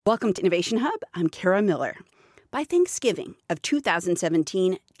Welcome to Innovation Hub. I'm Kara Miller. By Thanksgiving of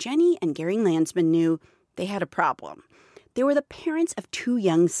 2017, Jenny and Gary Landsman knew they had a problem. They were the parents of two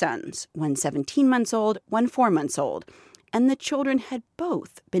young sons, one 17 months old, one 4 months old, and the children had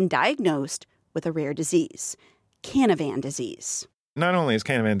both been diagnosed with a rare disease, Canavan disease. Not only is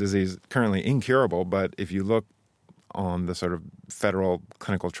Canavan disease currently incurable, but if you look on the sort of federal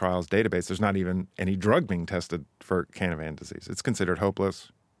clinical trials database, there's not even any drug being tested for Canavan disease. It's considered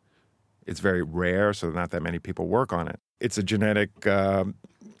hopeless. It's very rare, so not that many people work on it. It's a genetic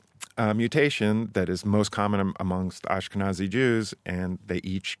mutation that is most common amongst Ashkenazi Jews, and they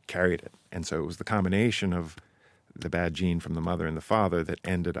each carried it. And so it was the combination of the bad gene from the mother and the father that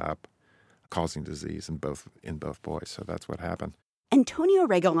ended up causing disease in both boys. So that's what happened. Antonio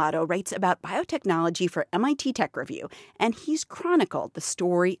Regalado writes about biotechnology for MIT Tech Review, and he's chronicled the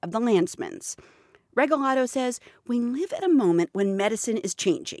story of the Landsmans. Regalado says we live at a moment when medicine is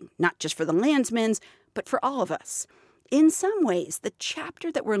changing, not just for the Landsmans, but for all of us. In some ways, the chapter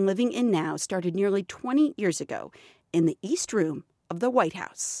that we're living in now started nearly 20 years ago in the East Room of the White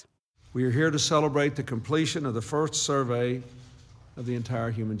House. We are here to celebrate the completion of the first survey of the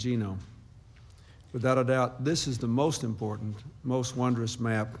entire human genome. Without a doubt, this is the most important, most wondrous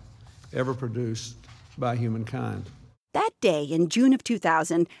map ever produced by humankind. That day in June of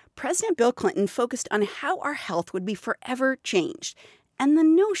 2000, President Bill Clinton focused on how our health would be forever changed, and the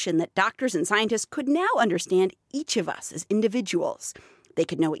notion that doctors and scientists could now understand each of us as individuals. They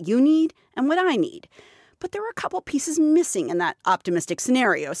could know what you need and what I need. But there were a couple pieces missing in that optimistic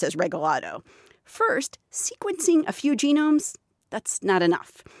scenario, says Regalado. First, sequencing a few genomes, that's not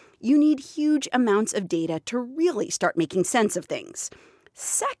enough. You need huge amounts of data to really start making sense of things.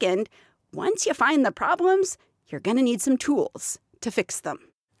 Second, once you find the problems, you're going to need some tools to fix them.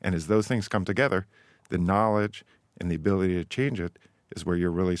 And as those things come together, the knowledge and the ability to change it is where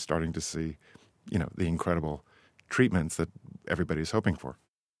you're really starting to see, the incredible treatments that everybody's hoping for.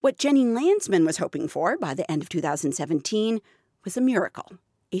 What Jenny Landsman was hoping for by the end of 2017 was a miracle,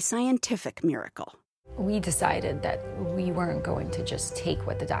 a scientific miracle. We decided that we weren't going to just take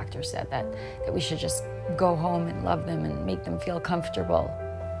what the doctor said, that we should just go home and love them and make them feel comfortable,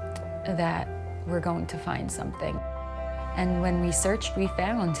 that we're going to find something. And when we searched, we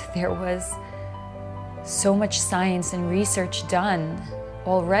found there was so much science and research done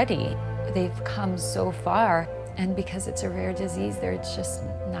already. They've come so far, and because it's a rare disease, there's just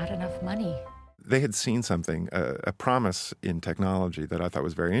not enough money. They had seen something, a promise in technology that I thought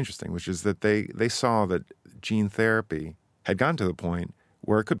was very interesting, which is that they saw that gene therapy had gotten to the point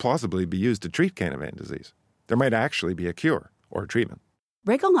where it could plausibly be used to treat Canavan disease. There might actually be a cure or a treatment.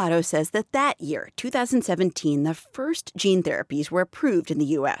 Regalado says that year, 2017, the first gene therapies were approved in the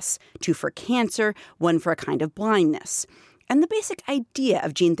U.S., 2 for cancer, 1 for a kind of blindness. And the basic idea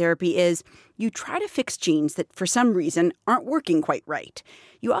of gene therapy is you try to fix genes that, for some reason, aren't working quite right.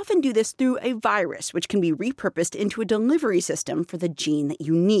 You often do this through a virus, which can be repurposed into a delivery system for the gene that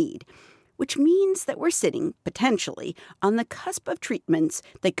you need, which means that we're sitting, potentially, on the cusp of treatments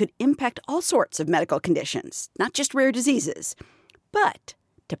that could impact all sorts of medical conditions, not just rare diseases. But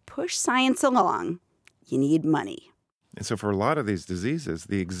to push science along, you need money. And so for a lot of these diseases,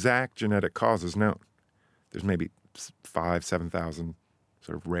 the exact genetic cause is known. There's maybe 7,000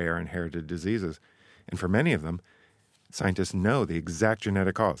 sort of rare inherited diseases. And for many of them, scientists know the exact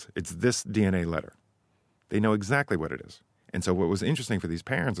genetic cause. It's this DNA letter. They know exactly what it is. And so what was interesting for these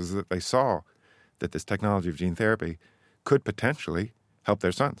parents is that they saw that this technology of gene therapy could potentially help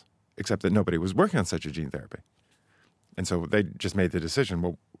their sons, except that nobody was working on such a gene therapy. And so they just made the decision,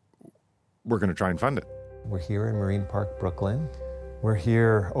 well, we're going to try and fund it. We're here in Marine Park, Brooklyn. We're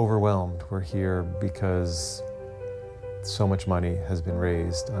here overwhelmed. We're here because so much money has been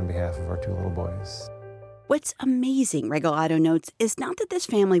raised on behalf of our 2 little boys. What's amazing, Regalado notes, is not that this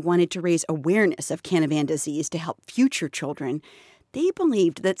family wanted to raise awareness of Canavan disease to help future children. They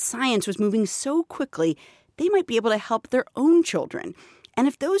believed that science was moving so quickly they might be able to help their own children. And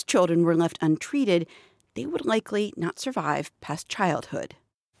if those children were left untreated, they would likely not survive past childhood.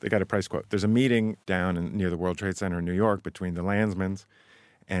 They got a price quote. There's a meeting down near the World Trade Center in New York between the Landsmans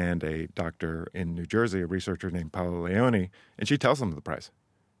and a doctor in New Jersey, a researcher named Paula Leone, and she tells them the price.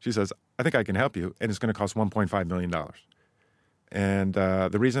 She says, I think I can help you, and it's going to cost $1.5 million. And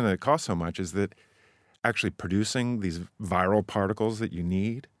the reason that it costs so much is that actually producing these viral particles that you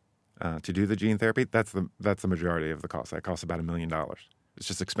need to do the gene therapy, that's the majority of the cost. That costs about $1 million. It's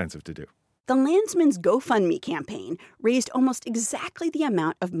just expensive to do. The Landsmans' GoFundMe campaign raised almost exactly the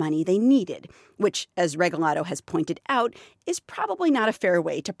amount of money they needed, which, as Regalado has pointed out, is probably not a fair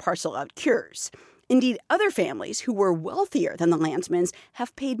way to parcel out cures. Indeed, other families who were wealthier than the Landsmans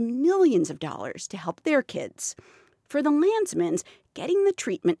have paid millions of dollars to help their kids. For the Landsmans, getting the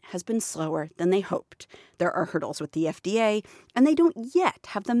treatment has been slower than they hoped. There are hurdles with the FDA, and they don't yet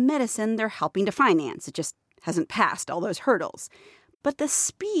have the medicine they're helping to finance. It just hasn't passed all those hurdles. But the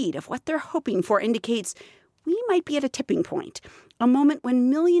speed of what they're hoping for indicates we might be at a tipping point, a moment when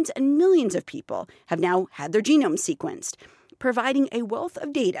millions and millions of people have now had their genomes sequenced, providing a wealth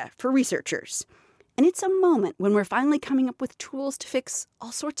of data for researchers. And it's a moment when we're finally coming up with tools to fix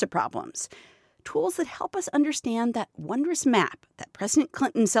all sorts of problems. Tools that help us understand that wondrous map that President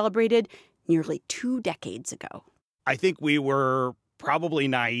Clinton celebrated nearly 2 decades ago. I think we were probably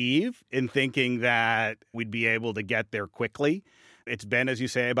naive in thinking that we'd be able to get there quickly. It's been, as you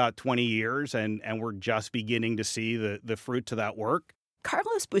say, about 20 years, and we're just beginning to see the fruits of that work.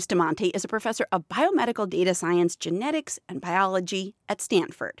 Carlos Bustamante is a professor of biomedical data science, genetics, and biology at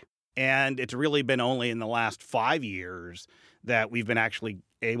Stanford. And it's really been only in the last 5 years that we've been actually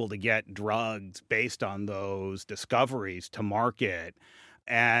able to get drugs based on those discoveries to market.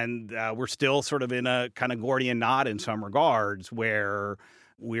 And we're still sort of in a kind of Gordian knot in some regards where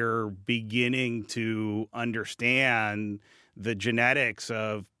we're beginning to understand the genetics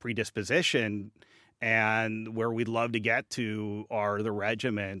of predisposition, and where we'd love to get to are the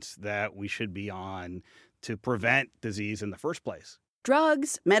regimens that we should be on to prevent disease in the first place.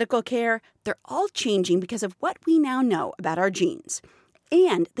 Drugs, medical care, they're all changing because of what we now know about our genes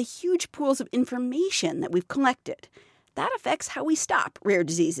and the huge pools of information that we've collected. That affects how we stop rare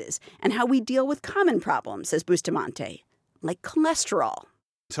diseases and how we deal with common problems, says Bustamante, like cholesterol.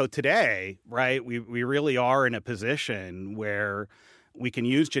 So today, right, we really are in a position where we can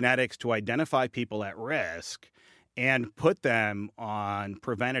use genetics to identify people at risk and put them on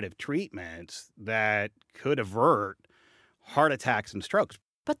preventative treatments that could avert heart attacks and strokes.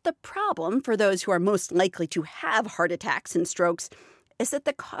 But the problem for those who are most likely to have heart attacks and strokes is that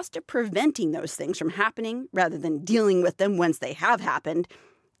the cost of preventing those things from happening rather than dealing with them once they have happened,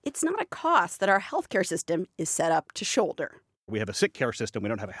 it's not a cost that our healthcare system is set up to shoulder. We have a sick care system. We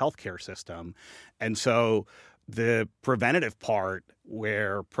don't have a healthcare system. And so the preventative part,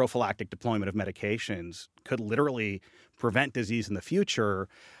 where prophylactic deployment of medications could literally prevent disease in the future,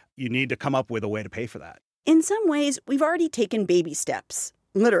 you need to come up with a way to pay for that. In some ways, we've already taken baby steps,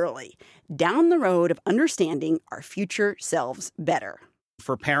 literally, down the road of understanding our future selves better.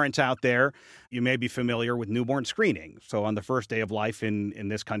 For parents out there, you may be familiar with newborn screening. So on the first day of life in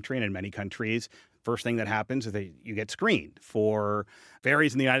this country and in many countries, first thing that happens is that you get screened for,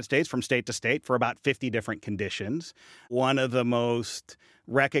 varies in the United States from state to state, for about 50 different conditions. One of the most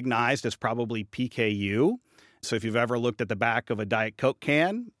recognized is probably PKU. So if you've ever looked at the back of a Diet Coke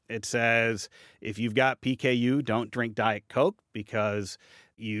can, it says, if you've got PKU, don't drink Diet Coke because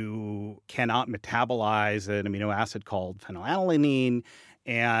you cannot metabolize an amino acid called phenylalanine.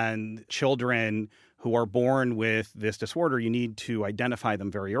 And children who are born with this disorder, you need to identify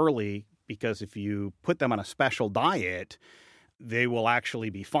them very early, because if you put them on a special diet, they will actually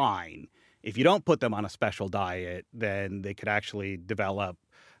be fine. If you don't put them on a special diet, then they could actually develop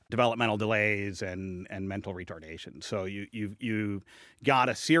developmental delays and mental retardation. So you've got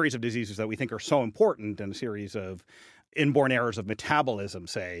a series of diseases that we think are so important, and a series of inborn errors of metabolism,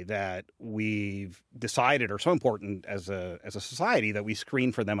 say, that we've decided are so important as a society that we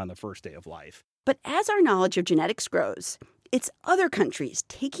screen for them on the first day of life. But as our knowledge of genetics grows, it's other countries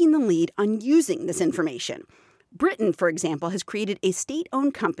taking the lead on using this information. Britain, for example, has created a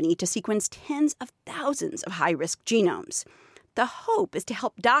state-owned company to sequence tens of thousands of high-risk genomes. The hope is to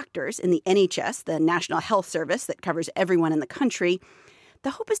help doctors in the NHS, the National Health Service that covers everyone in the country. The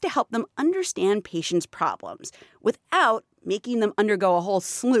hope is to help them understand patients' problems without making them undergo a whole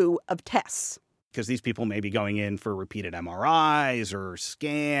slew of tests. Because these people may be going in for repeated MRIs or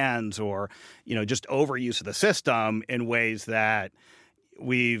scans or, just overuse of the system in ways that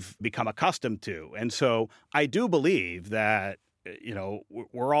we've become accustomed to. And so I do believe that,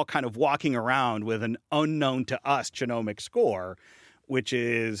 we're all kind of walking around with an unknown to us genomic score, which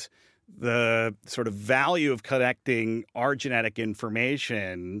is the sort of value of collecting our genetic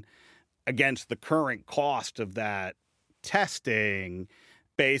information against the current cost of that testing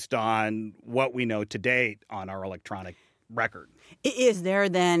based on what we know to date on our electronic record. Is there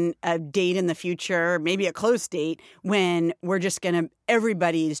then a date in the future, maybe a close date, when we're just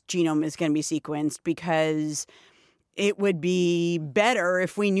everybody's genome is going to be sequenced because it would be better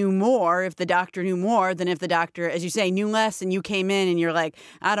if we knew more, if the doctor knew more than if the doctor, as you say, knew less and you came in and you're like,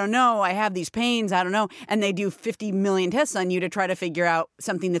 I don't know, I have these pains, I don't know. And they do 50 million tests on you to try to figure out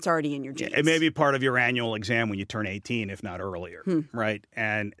something that's already in your genes. It may be part of your annual exam when you turn 18, if not earlier, right?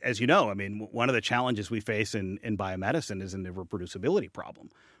 And as you know, I mean, one of the challenges we face in biomedicine is in the reproducibility problem,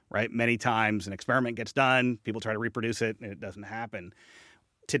 right? Many times an experiment gets done, people try to reproduce it, and it doesn't happen.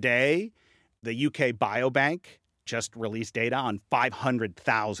 Today, the UK Biobank just released data on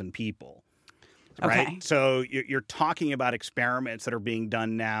 500,000 people, right? Okay. So you're talking about experiments that are being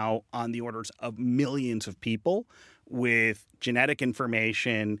done now on the orders of millions of people with genetic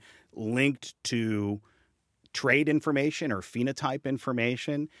information linked to trait information or phenotype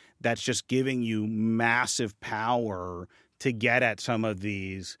information that's just giving you massive power to get at some of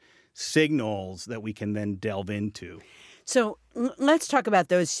these signals that we can then delve into. So let's talk about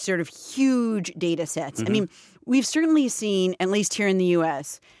those sort of huge data sets. I mean, we've certainly seen, at least here in the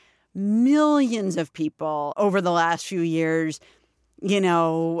U.S., millions of people over the last few years, pay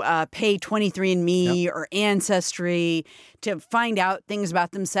 23andMe or Ancestry to find out things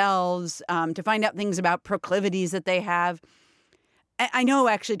about themselves, to find out things about proclivities that they have. I know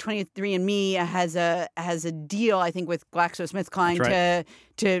actually 23andMe has a deal, I think, with GlaxoSmithKline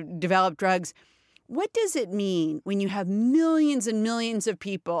to develop drugs. What does it mean when you have millions and millions of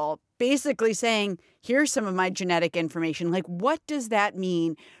people basically saying, here's some of my genetic information? Like, what does that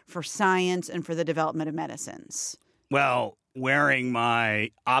mean for science and for the development of medicines? Well, wearing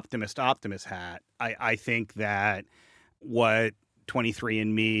my optimist hat, I think that what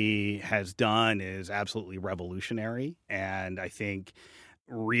 23andMe has done is absolutely revolutionary, and I think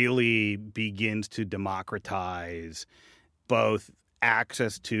really begins to democratize both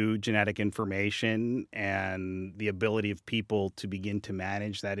access to genetic information and the ability of people to begin to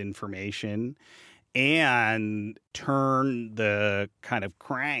manage that information and turn the kind of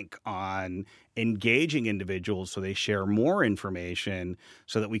crank on engaging individuals so they share more information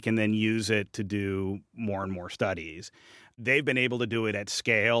so that we can then use it to do more and more studies. They've been able to do it at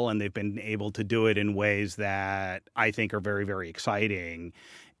scale, and they've been able to do it in ways that I think are very, very exciting.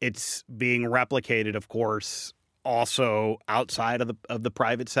 It's being replicated, of course, also outside of the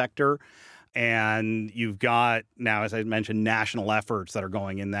private sector. And you've got now, as I mentioned, national efforts that are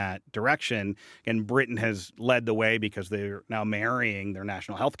going in that direction. And Britain has led the way because they're now marrying their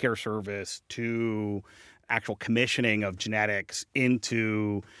National Healthcare Service to actual commissioning of genetics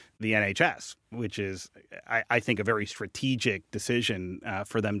into the NHS, which is, I think, a very strategic decision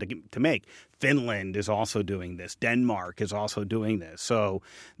for them to make. Finland is also doing this. Denmark is also doing this. So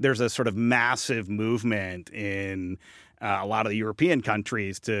there's a sort of massive movement in a lot of the European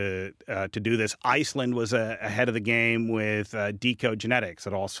countries to do this. Iceland was ahead of the game with Decode Genetics.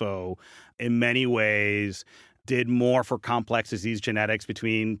 It also, in many ways, did more for complex disease genetics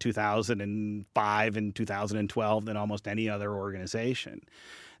between 2005 and 2012 than almost any other organization.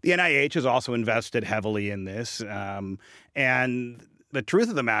 The NIH has also invested heavily in this. And the truth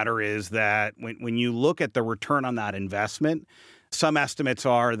of the matter is that when you look at the return on that investment, some estimates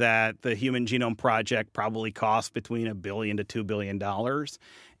are that the Human Genome Project probably costs between $1 billion to $2 billion,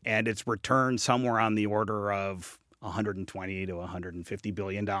 and it's returned somewhere on the order of $120 to $150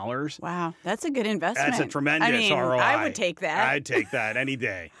 billion. Wow, that's a good investment. That's a tremendous ROI. I would take that. I'd take that any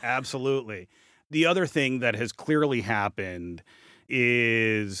day. Absolutely. The other thing that has clearly happened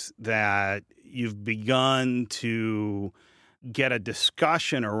is that you've begun to get a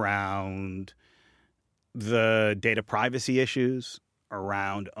discussion around the data privacy issues,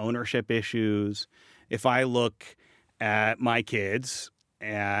 around ownership issues. If I look at my kids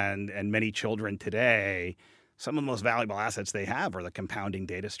and many children today, some of the most valuable assets they have are the compounding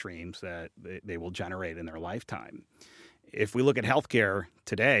data streams that they will generate in their lifetime. If we look at healthcare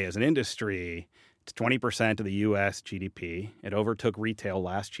today as an industry, it's 20% of the U.S. GDP. It overtook retail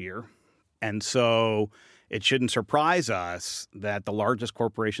last year. And so it shouldn't surprise us that the largest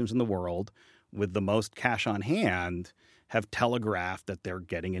corporations in the world with the most cash on hand have telegraphed that they're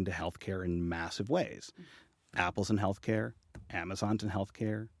getting into healthcare in massive ways. Apple's in healthcare, Amazon's in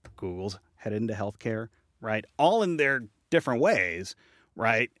healthcare, Google's headed into healthcare, right? All in their different ways,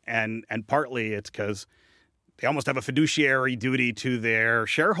 right? And partly it's because they almost have a fiduciary duty to their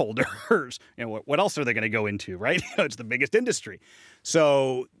shareholders. What else are they going to go into, right? It's the biggest industry.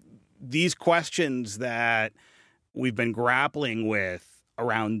 So these questions that we've been grappling with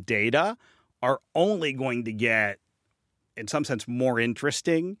around data are only going to get, in some sense, more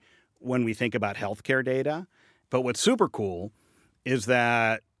interesting when we think about healthcare data. But what's super cool is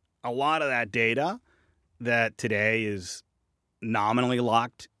that a lot of that data that today is nominally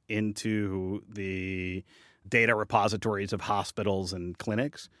locked into the data repositories of hospitals and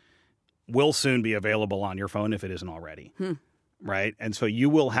clinics will soon be available on your phone if it isn't already, right? And so you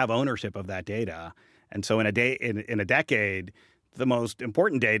will have ownership of that data. And so in a decade, the most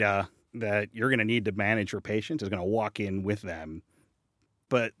important data that you're going to need to manage your patients is going to walk in with them.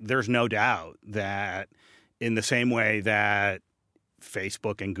 But there's no doubt that in the same way that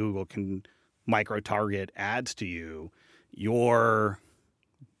Facebook and Google can micro-target ads to you, your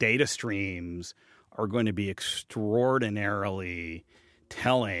data streams are going to be extraordinarily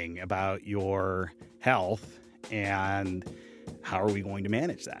telling about your health, and how are we going to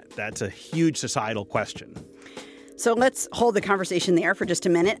manage that? That's a huge societal question. So let's hold the conversation there for just a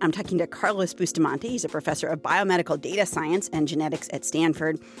minute. I'm talking to Carlos Bustamante. He's a professor of biomedical data science and genetics at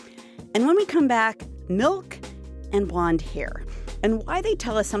Stanford. And when we come back, milk and blonde hair, and why they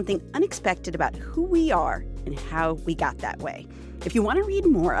tell us something unexpected about who we are and how we got that way. If you want to read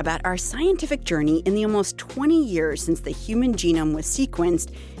more about our scientific journey in the almost 20 years since the human genome was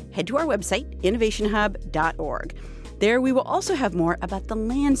sequenced, head to our website, innovationhub.org. There we will also have more about the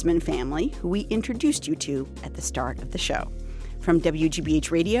Landsman family, who we introduced you to at the start of the show. From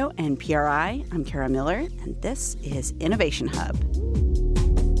WGBH Radio and PRI, I'm Kara Miller, and this is Innovation Hub.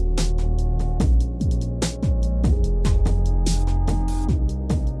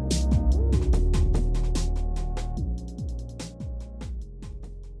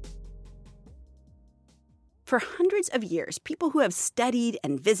 For hundreds of years, people who have studied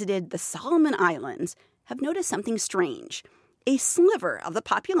and visited the Solomon Islands have noticed something strange. A sliver of the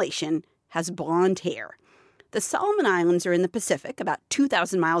population has blonde hair. The Solomon Islands are in the Pacific, about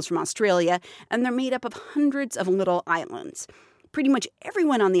 2,000 miles from Australia, and they're made up of hundreds of little islands. Pretty much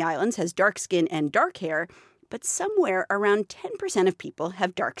everyone on the islands has dark skin and dark hair, but somewhere around 10% of people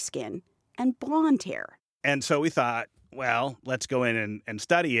have dark skin and blonde hair. And so we thought, well, let's go in and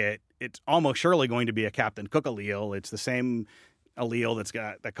study it. It's almost surely going to be a Captain Cook allele. It's the same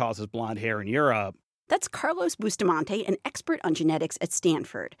allele that causes blonde hair in Europe. That's Carlos Bustamante, an expert on genetics at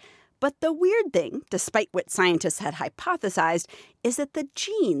Stanford. But the weird thing, despite what scientists had hypothesized, is that the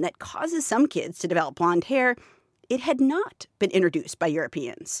gene that causes some kids to develop blonde hair, it had not been introduced by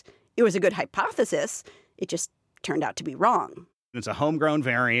Europeans. It was a good hypothesis. It just turned out to be wrong. It's a homegrown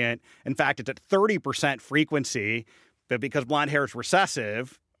variant. In fact, it's at 30% frequency, but because blonde hair is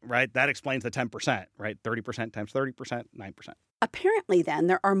recessive, right, that explains the 10%, right? 30% times 30%, 9%. Apparently, then,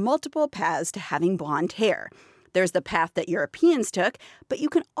 there are multiple paths to having blonde hair. There's the path that Europeans took, but you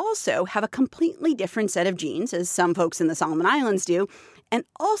can also have a completely different set of genes, as some folks in the Solomon Islands do, and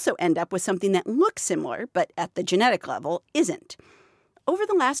also end up with something that looks similar, but at the genetic level isn't. Over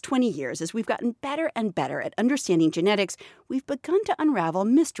the last 20 years, as we've gotten better and better at understanding genetics, we've begun to unravel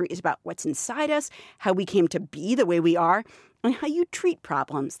mysteries about what's inside us, how we came to be the way we are, and how you treat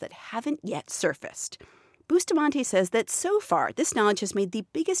problems that haven't yet surfaced. Bustamante says that so far, this knowledge has made the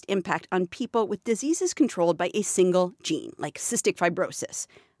biggest impact on people with diseases controlled by a single gene, like cystic fibrosis.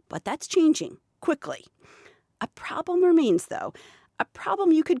 But that's changing quickly. A problem remains, though, a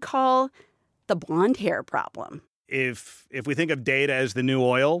problem you could call the blonde hair problem. If we think of data as the new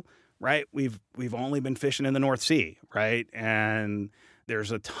oil, right, we've only been fishing in the North Sea, right? And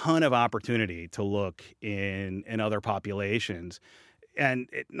there's a ton of opportunity to look in other populations. And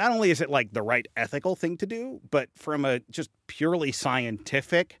not only is it like the right ethical thing to do, but from a just purely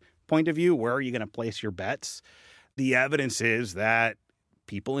scientific point of view, where are you going to place your bets? The evidence is that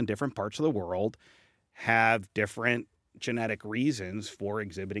people in different parts of the world have different genetic reasons for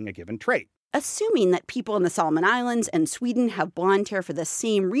exhibiting a given trait. Assuming that people in the Solomon Islands and Sweden have blonde hair for the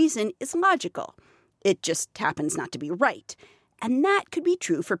same reason is logical. It just happens not to be right. And that could be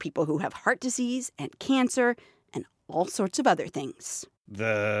true for people who have heart disease and cancer and all sorts of other things.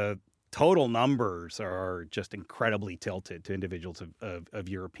 The total numbers are just incredibly tilted to individuals of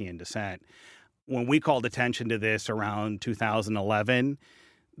European descent. When we called attention to this around 2011,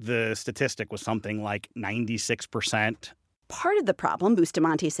 the statistic was something like 96%. Part of the problem,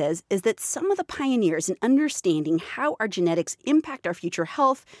 Bustamante says, is that some of the pioneers in understanding how our genetics impact our future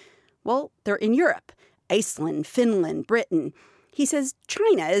health, well, they're in Europe. Iceland, Finland, Britain. He says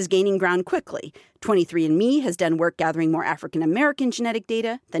China is gaining ground quickly. 23andMe has done work gathering more African-American genetic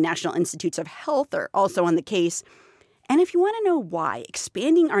data. The National Institutes of Health are also on the case. And if you want to know why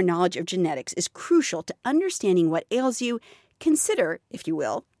expanding our knowledge of genetics is crucial to understanding what ails you, consider, if you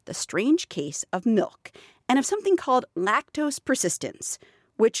will, the strange case of milk and of something called lactose persistence,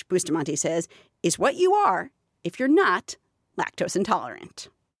 which, Bustamante says, is what you are if you're not lactose intolerant.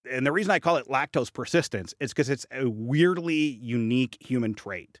 And the reason I call it lactose persistence is because it's a weirdly unique human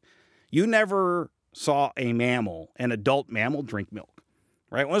trait. You never saw an adult mammal drink milk,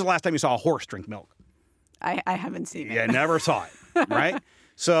 right? When was the last time you saw a horse drink milk? I haven't seen it. Yeah, never saw it, right?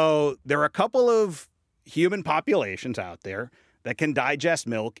 So there are a couple of human populations out there that can digest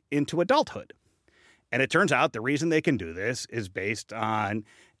milk into adulthood. And it turns out the reason they can do this is based on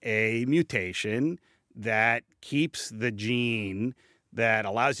a mutation that keeps the gene that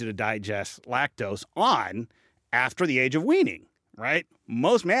allows you to digest lactose on after the age of weaning, right?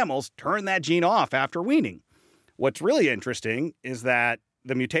 Most mammals turn that gene off after weaning. What's really interesting is that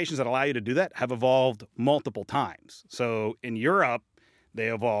the mutations that allow you to do that have evolved multiple times. So in Europe, they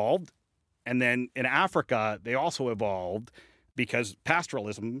evolved, and then in Africa, they also evolved because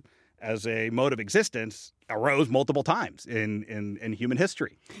pastoralism as a mode of existence arose multiple times in human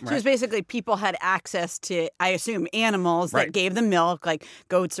history. Right? So it's basically people had access to, I assume, animals that gave them milk, like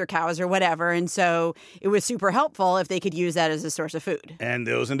goats or cows or whatever. And so it was super helpful if they could use that as a source of food. And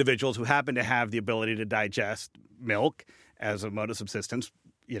those individuals who happen to have the ability to digest milk as a mode of subsistence,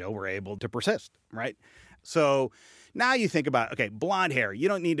 were able to persist, right? So now you think about, okay, blonde hair. You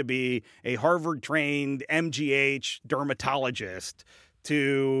don't need to be a Harvard-trained MGH dermatologist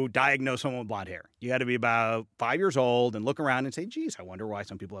to diagnose someone with blonde hair. You got to be about 5 years old and look around and say, geez, I wonder why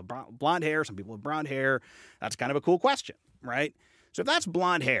some people have blonde hair, some people have brown hair. That's kind of a cool question, right? So if that's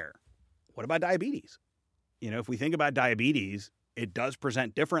blonde hair, what about diabetes? If we think about diabetes, it does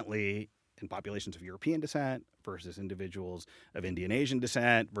present differently in populations of European descent versus individuals of Indian Asian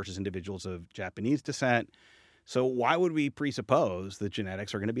descent versus individuals of Japanese descent. So why would we presuppose that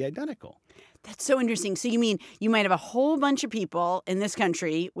genetics are going to be identical? That's so interesting. So you mean you might have a whole bunch of people in this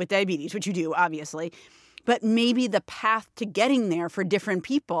country with diabetes, which you do, obviously, but maybe the path to getting there for different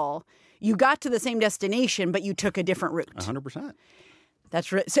people, you got to the same destination, but you took a different route. 100%.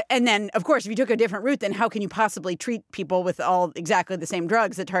 That's right. So, and then, of course, if you took a different route, then how can you possibly treat people with all exactly the same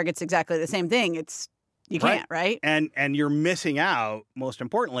drugs that targets exactly the same thing? You can't, right? And you're missing out, most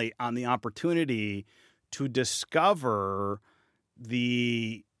importantly, on the opportunity to discover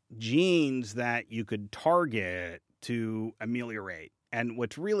the genes that you could target to ameliorate. And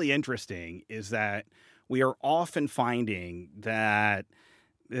what's really interesting is that we are often finding that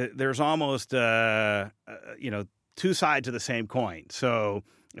there's almost, two sides of the same coin. So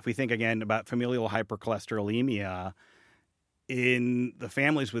if we think again about familial hypercholesterolemia, in the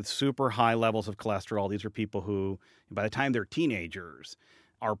families with super high levels of cholesterol, these are people who, by the time they're teenagers,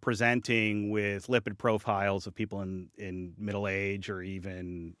 are presenting with lipid profiles of people in middle age or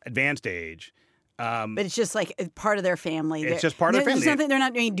even advanced age. But it's just like part of their family. It's just part of their family. They're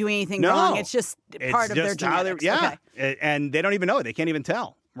not doing anything wrong. It's just part of their genetics. Yeah. Okay. And they don't even know it. They can't even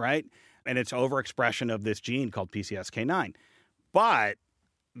tell, right? And it's overexpression of this gene called PCSK9. But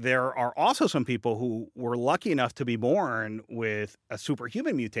there are also some people who were lucky enough to be born with a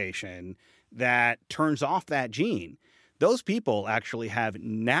superhuman mutation that turns off that gene. Those people actually have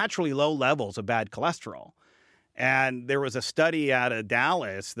naturally low levels of bad cholesterol. And there was a study out of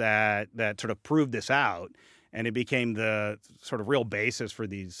Dallas that sort of proved this out, and it became the sort of real basis for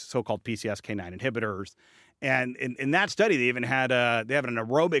these so-called PCSK9 inhibitors. And in that study, they even had an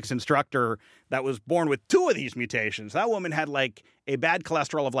aerobics instructor that was born with 2 of these mutations. That woman had like a bad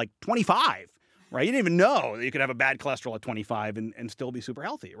cholesterol of like 25, right? You didn't even know that you could have a bad cholesterol at 25 and still be super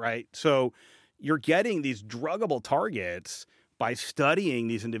healthy, right? So you're getting these druggable targets by studying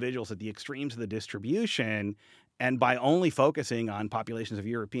these individuals at the extremes of the distribution. And by only focusing on populations of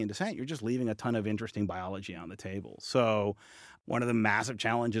European descent, you're just leaving a ton of interesting biology on the table. So one of the massive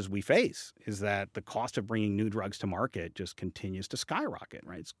challenges we face is that the cost of bringing new drugs to market just continues to skyrocket,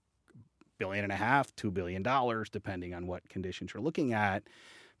 right? It's $1.5 billion, $2 billion, depending on what conditions you're looking at,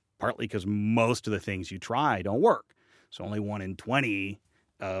 partly because most of the things you try don't work. So only 1 in 20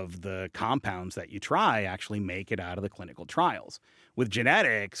 of the compounds that you try actually make it out of the clinical trials. With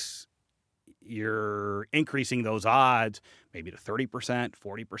genetics, you're increasing those odds maybe to 30%,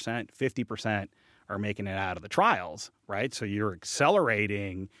 40%, 50% are making it out of the trials, right? So you're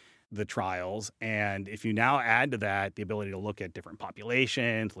accelerating the trials. And if you now add to that the ability to look at different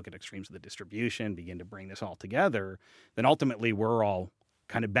populations, look at extremes of the distribution, begin to bring this all together, then ultimately we're all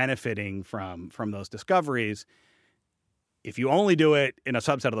kind of benefiting from those discoveries. If you only do it in a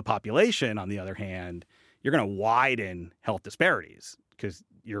subset of the population, on the other hand, you're going to widen health disparities because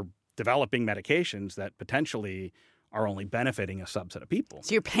you're developing medications that potentially are only benefiting a subset of people.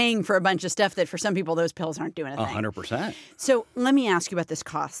 So you're paying for a bunch of stuff that for some people those pills aren't doing a thing. 100%. So let me ask you about this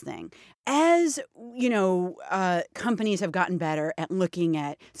cost thing. As, companies have gotten better at looking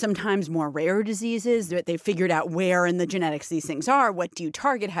at sometimes more rare diseases, that they've figured out where in the genetics these things are, what do you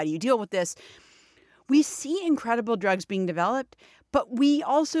target, how do you deal with this? We see incredible drugs being developed, but we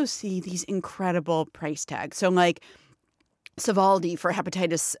also see these incredible price tags. So like Sovaldi for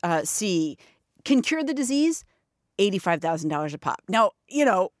hepatitis C, can cure the disease, $85,000 a pop. Now,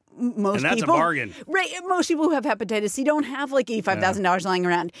 most And that's people, a bargain. Right. Most people who have hepatitis C don't have like $85,000 lying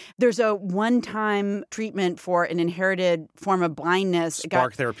around. There's a one-time treatment for an inherited form of blindness.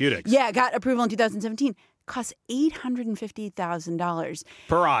 Spark Therapeutics. Yeah, it got approval in 2017. Costs $850,000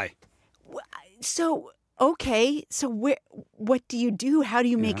 Per eye. So, okay. So what do you do? How do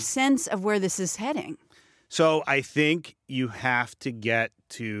you make sense of where this is heading? So I think you have to get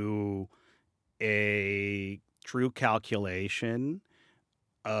to a true calculation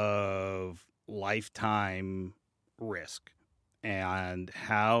of lifetime risk and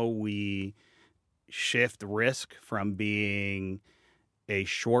how we shift risk from being a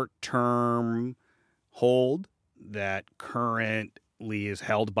short-term hold that currently is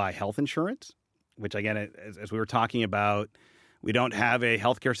held by health insurance, which, again, as we were talking about, we don't have a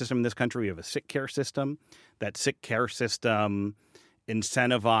healthcare system in this country. We have a sick care system. That sick care system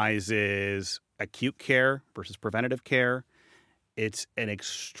incentivizes acute care versus preventative care. It's an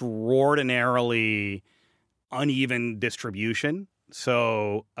extraordinarily uneven distribution.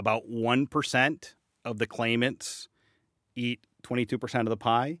 So about 1% of the claimants eat 22% of the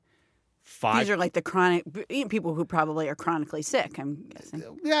pie. These are like the chronic people who probably are chronically sick, I'm guessing.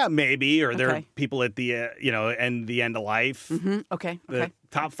 Yeah, maybe. Or they're Okay. people at the, the end of life. Mm-hmm. Okay. The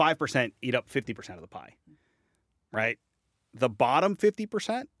top 5% eat up 50% of the pie, right? The bottom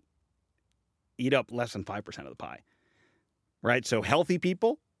 50% eat up less than 5% of the pie, right? So healthy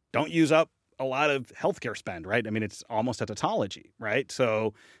people don't use up a lot of healthcare spend, right? I mean, it's almost a tautology, right?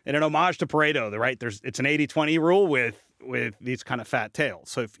 So in an homage to Pareto, right, it's an 80-20 rule with these kind of fat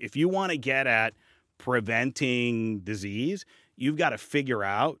tails. So if you want to get at preventing disease, you've got to figure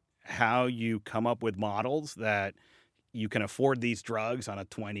out how you come up with models that you can afford these drugs on a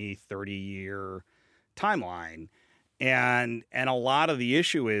 20, 30-year timeline. And a lot of the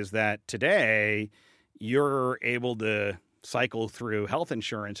issue is that today you're able to cycle through health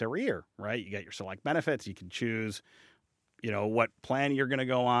insurance every year, right? You get your select benefits. You can choose, what plan you're going to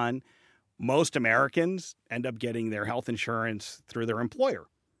go on. Most Americans end up getting their health insurance through their employer,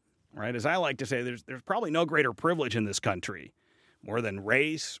 right? As I like to say, there's probably no greater privilege in this country, more than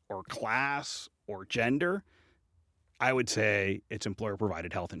race or class or gender. I would say it's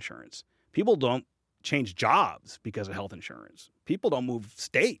employer-provided health insurance. People don't change jobs because of health insurance. People don't move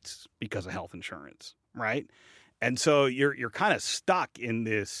states because of health insurance, right? And so you're kind of stuck in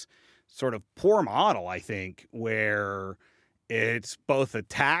this sort of poor model, I think, where it's both a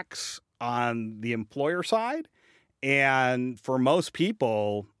tax on the employer side, and for most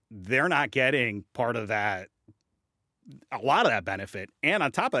people, they're not getting part of that, a lot of that benefit. And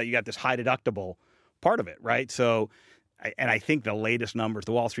on top of that, you got this high deductible part of it, right? So, and I think the latest numbers,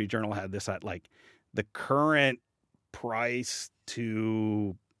 the Wall Street Journal had this at like the current price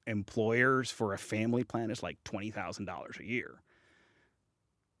to employers for a family plan is like $20,000 a year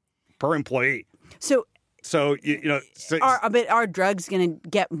per employee. So Are drugs going to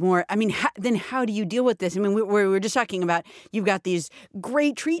get more? I mean, then how do you deal with this? I mean, we were just talking about you've got these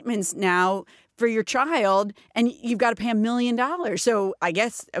great treatments now for your child, and you've got to pay $1 million. So I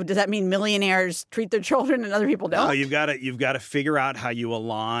guess, does that mean millionaires treat their children and other people don't? No, you've got to figure out how you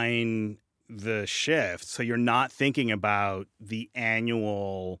align the shift so you're not thinking about the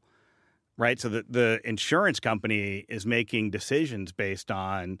annual, right? So the insurance company is making decisions based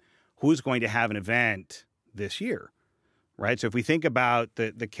on who's going to have an event this year, right? So if we think about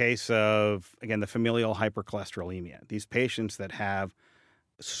the case of, again, the familial hypercholesterolemia, these patients that have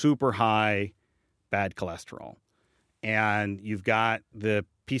super high bad cholesterol, and you've got the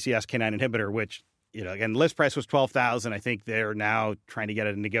PCSK9 inhibitor, which, again, list price was $12,000. I think they're now trying to get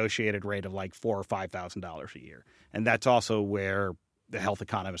a negotiated rate of like $4,000 or $5,000 a year. And that's also where the health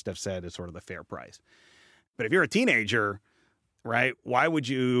economists have said is sort of the fair price. But if you're a teenager, right, why would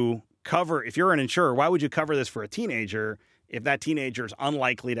you if you're an insurer, why would you cover this for a teenager if that teenager is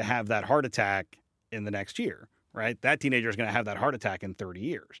unlikely to have that heart attack in the next year, right? That teenager is going to have that heart attack in 30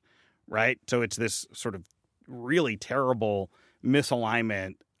 years, right? So it's this sort of really terrible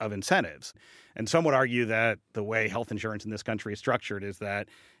misalignment of incentives. And some would argue that the way health insurance in this country is structured is that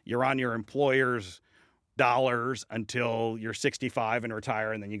you're on your employer's dollars until you're 65 and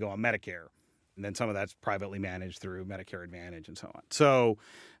retire, and then you go on Medicare. And then some of that's privately managed through Medicare Advantage and so on. So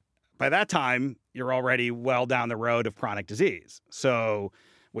by that time, you're already well down the road of chronic disease. So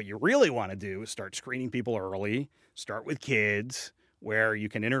what you really want to do is start screening people early, start with kids where you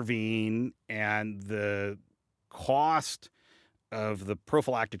can intervene, and the cost of the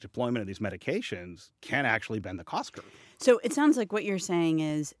prophylactic deployment of these medications can actually bend the cost curve. So it sounds like what you're saying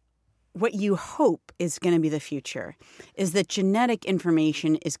is what you hope is going to be the future is that genetic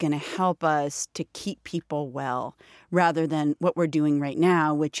information is going to help us to keep people well rather than what we're doing right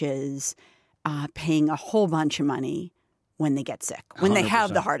now, which is paying a whole bunch of money when they get sick, when 100%. They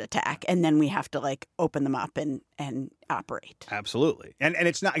have the heart attack, and then we have to open them up and operate. Absolutely. And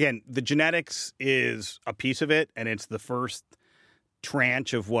it's not, again, the genetics is a piece of it, and it's the first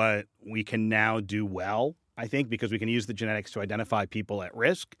tranche of what we can now do well, I think, because we can use the genetics to identify people at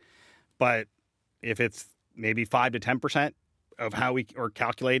risk. But if it's maybe 5 to 10% of how we are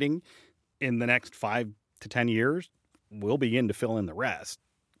calculating in the next 5 to 10 years, we'll begin to fill in the rest.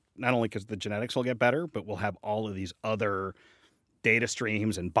 Not only because the genetics will get better, but we'll have all of these other data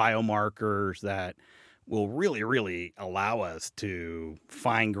streams and biomarkers that will really, really allow us to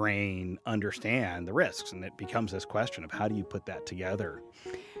fine-grain understand the risks. And it becomes this question of how do you put that together?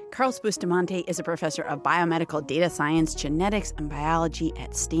 Carlos Bustamante is a professor of biomedical data science, genetics, and biology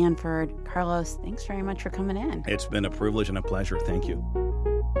at Stanford. Carlos, thanks very much for coming in. It's been a privilege and a pleasure. Thank you.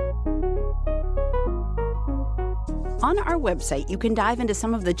 On our website, you can dive into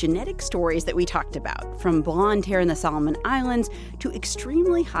some of the genetic stories that we talked about, from blonde hair in the Solomon Islands to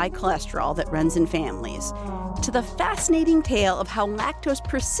extremely high cholesterol that runs in families, to the fascinating tale of how lactose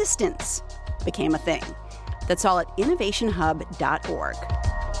persistence became a thing. That's all at innovationhub.org.